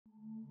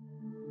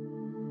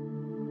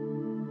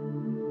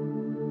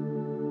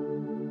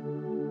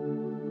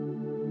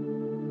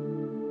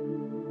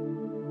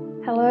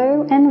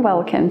Hello and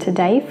welcome to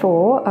day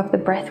 4 of the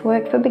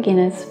Breathwork for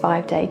Beginners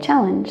 5-day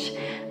challenge.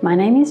 My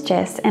name is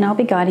Jess and I'll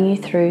be guiding you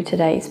through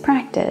today's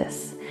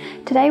practice.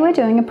 Today we're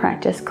doing a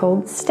practice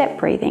called step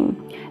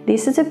breathing.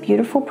 This is a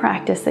beautiful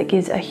practice that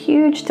gives a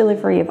huge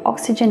delivery of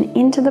oxygen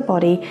into the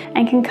body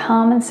and can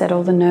calm and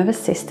settle the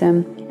nervous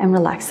system and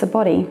relax the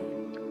body.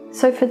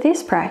 So for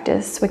this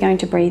practice, we're going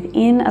to breathe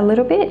in a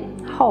little bit,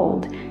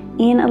 hold,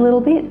 in a little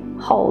bit,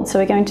 hold. So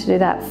we're going to do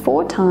that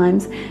 4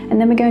 times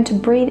and then we're going to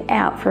breathe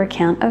out for a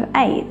count of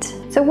 8.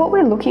 So what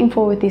we're looking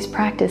for with this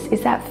practice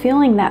is that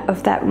feeling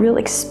of that real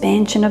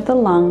expansion of the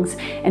lungs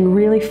and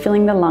really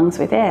filling the lungs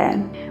with air.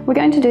 We're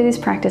going to do this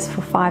practice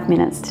for 5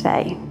 minutes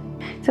today.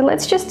 So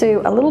let's just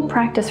do a little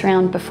practice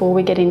round before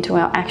we get into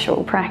our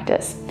actual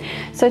practice.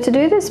 So to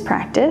do this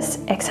practice,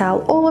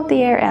 exhale all of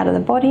the air out of the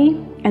body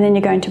and then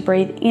you're going to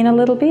breathe in a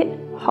little bit,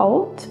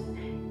 hold,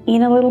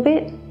 in a little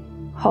bit,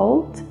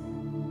 hold,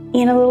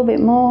 in a little bit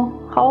more,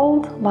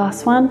 hold,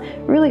 last one.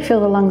 Really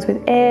fill the lungs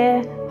with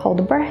air, hold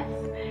a breath,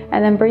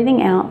 and then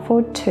breathing out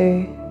for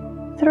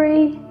 2,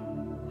 3,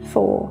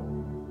 4,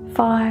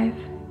 5,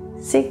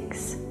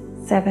 6,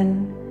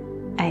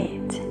 7,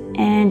 8.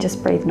 And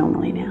just breathe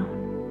normally now.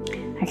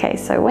 Okay,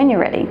 so when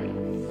you're ready,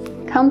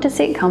 come to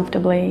sit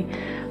comfortably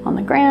on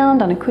the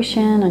ground, on a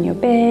cushion, on your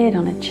bed,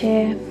 on a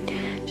chair,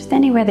 just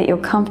anywhere that you're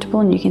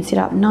comfortable and you can sit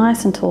up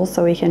nice and tall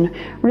so we can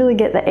really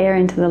get the air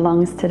into the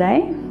lungs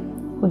today.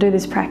 We'll do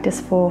this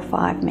practice for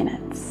 5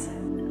 minutes.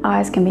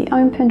 Eyes can be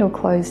opened or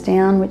closed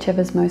down,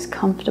 whichever's most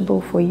comfortable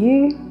for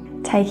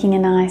you. Taking a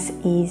nice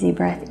easy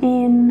breath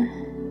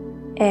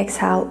in.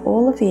 Exhale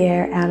all of the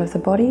air out of the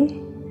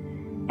body.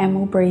 And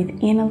we'll breathe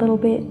in a little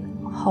bit,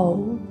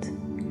 hold.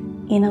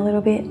 In a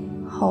little bit,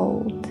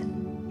 hold.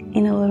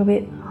 In a little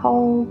bit,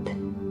 hold.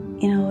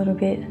 In a little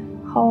bit,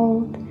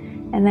 hold.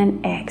 And then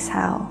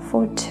exhale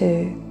for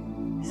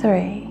 2,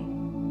 3,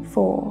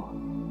 4,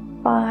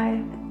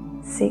 5,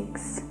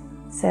 6,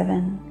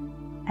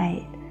 7,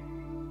 8.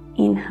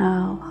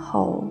 Inhale,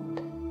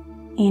 hold.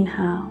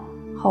 Inhale,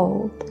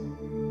 hold.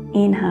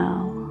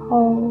 Inhale,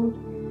 hold.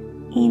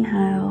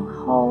 Inhale,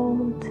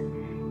 hold.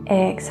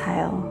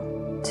 Exhale,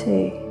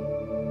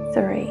 2,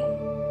 3,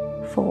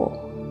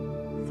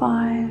 4,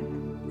 5,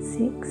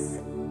 6,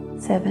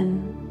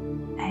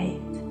 7,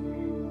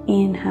 8.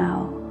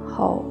 Inhale,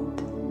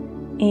 hold.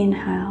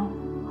 Inhale,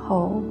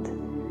 hold.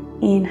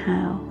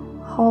 Inhale,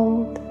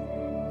 hold.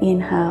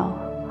 Inhale,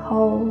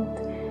 hold.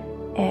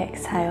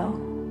 Exhale,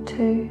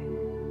 2,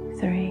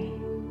 3,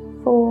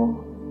 4,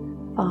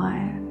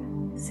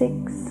 5,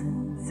 6,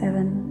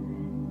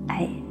 7,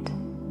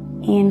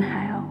 8.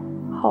 Inhale,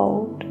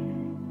 hold.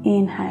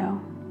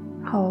 Inhale,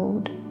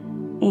 hold.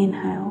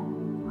 Inhale,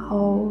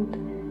 hold.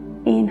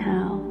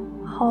 Inhale,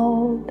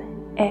 hold.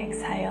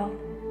 Exhale,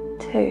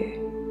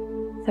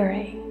 2,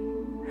 3,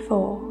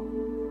 4,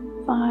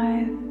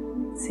 5,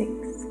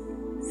 6,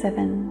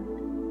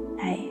 7,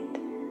 8.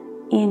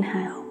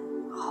 Inhale,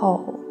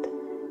 hold.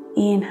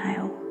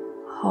 Inhale,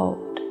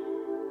 hold.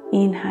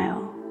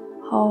 Inhale,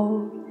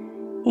 hold.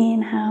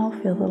 Inhale,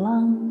 fill the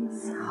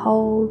lungs,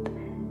 hold.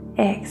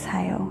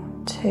 Exhale,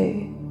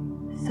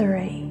 2,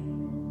 3,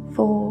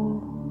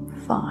 4,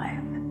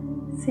 5,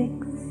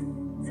 6,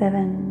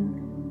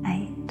 7,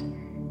 8.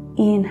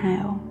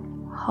 Inhale,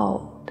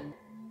 hold.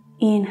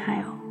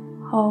 Inhale,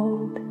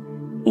 hold.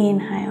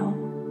 Inhale,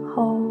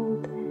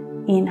 hold.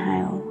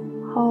 Inhale,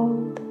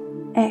 hold.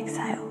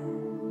 Exhale,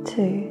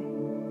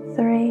 2,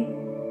 3,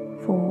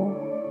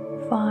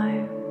 4,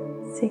 5,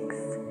 6,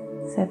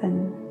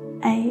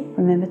 7, 8.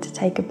 Remember to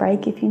take a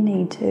break if you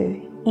need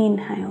to.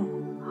 Inhale,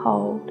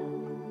 hold.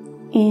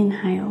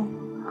 Inhale,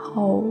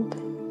 hold.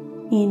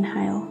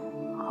 Inhale,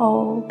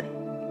 hold.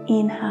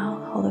 Inhale,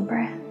 hold a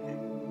breath.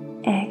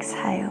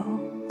 Exhale,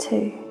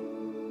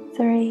 2,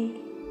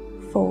 3,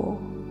 4,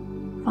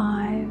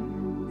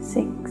 5,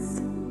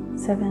 6,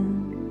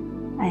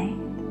 7,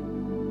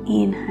 8.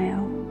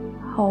 Inhale,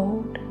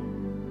 hold.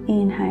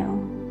 Inhale,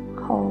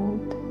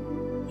 hold.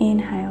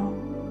 Inhale,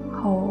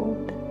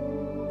 hold.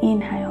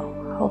 Inhale,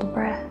 hold a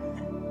breath.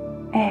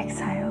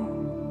 Exhale,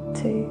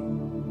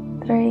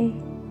 2, 3,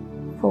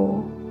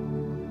 4,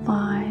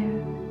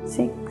 5,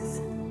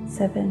 6,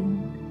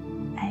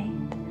 7,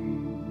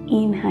 8.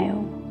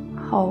 Inhale,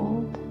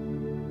 hold.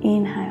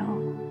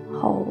 Inhale,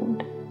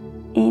 hold.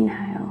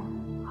 Inhale,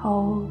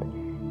 hold.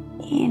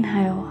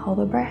 Inhale, hold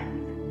a breath.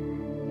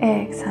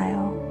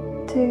 Exhale,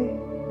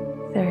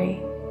 2, 3,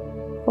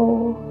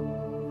 4,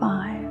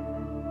 5,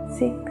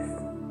 6,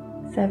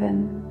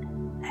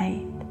 7,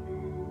 8.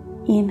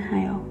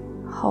 Inhale,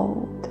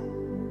 hold.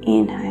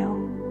 Inhale,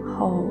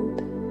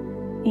 hold.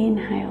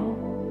 Inhale,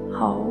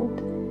 hold.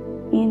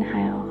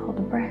 Inhale, hold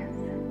a breath.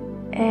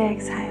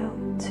 Exhale,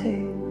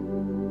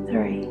 2,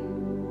 3,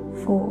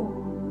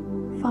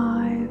 4,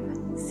 5,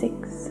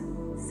 6,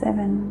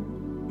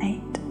 7,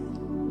 8.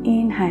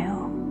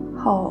 Inhale,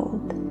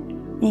 hold.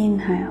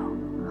 Inhale,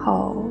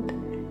 hold.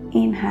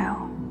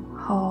 Inhale,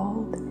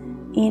 hold.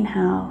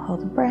 Inhale,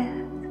 hold a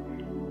breath.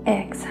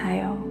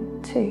 Exhale,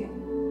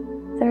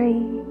 2,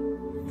 3,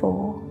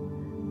 4,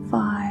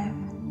 5,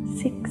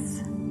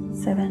 6,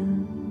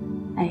 7,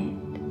 8.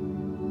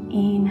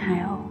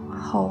 Inhale,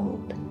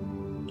 hold.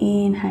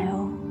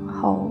 Inhale,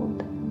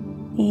 hold.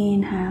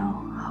 Inhale,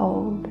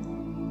 hold.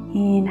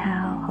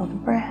 Inhale, hold the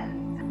breath.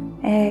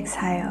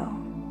 Exhale,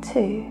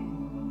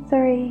 2,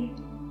 3,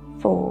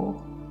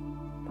 4,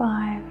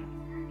 5,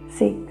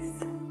 6,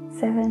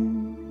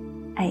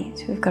 7,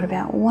 8. We've got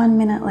about 1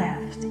 minute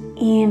left.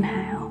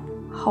 Inhale,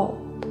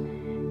 hold.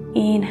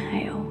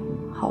 Inhale,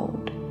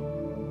 hold.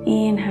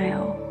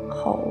 Inhale,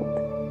 hold.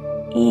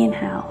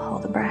 Inhale,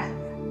 hold the breath.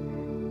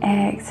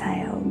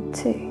 Exhale,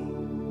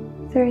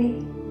 2,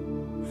 3,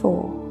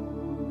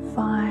 4,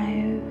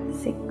 5,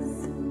 6,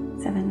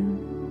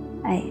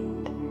 7,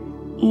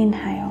 8.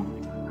 Inhale,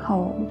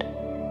 hold.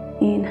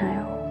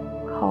 Inhale,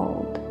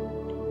 hold.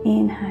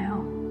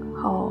 Inhale,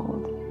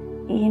 hold.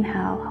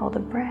 Inhale, hold the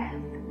breath.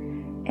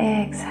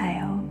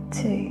 Exhale,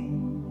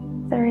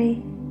 2,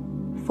 3,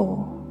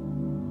 4,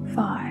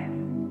 5,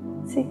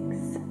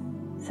 6,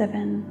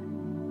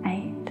 7,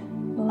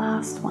 8.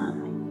 Last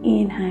one.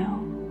 Inhale,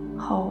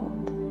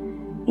 hold.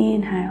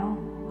 Inhale,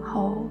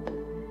 hold.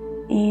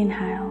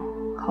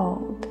 Inhale,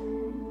 hold.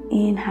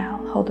 Inhale,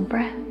 hold the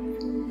breath.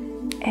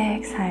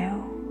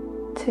 Exhale,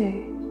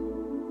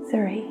 2,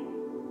 3,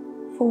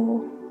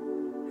 4,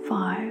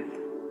 5,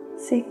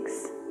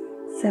 6,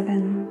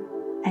 7,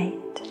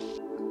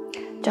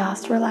 8.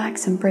 Just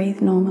relax and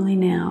breathe normally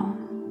now,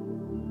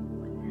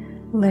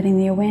 letting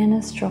the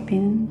awareness drop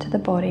into the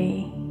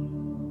body.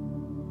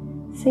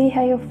 See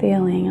how you're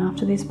feeling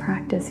after this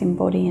practice in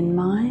body and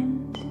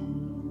mind.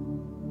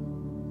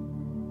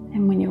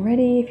 And when you're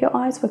ready, if your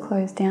eyes were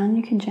closed down,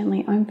 you can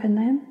gently open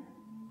them.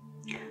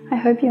 I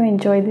hope you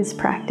enjoyed this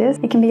practice.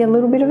 It can be a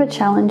little bit of a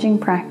challenging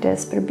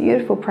practice, but a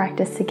beautiful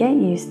practice to get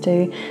used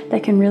to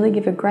that can really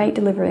give a great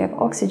delivery of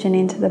oxygen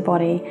into the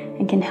body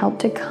and can help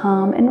to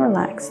calm and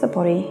relax the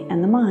body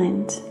and the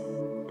mind.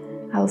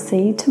 I will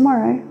see you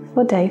tomorrow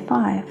for day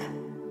 5.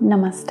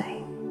 Namaste.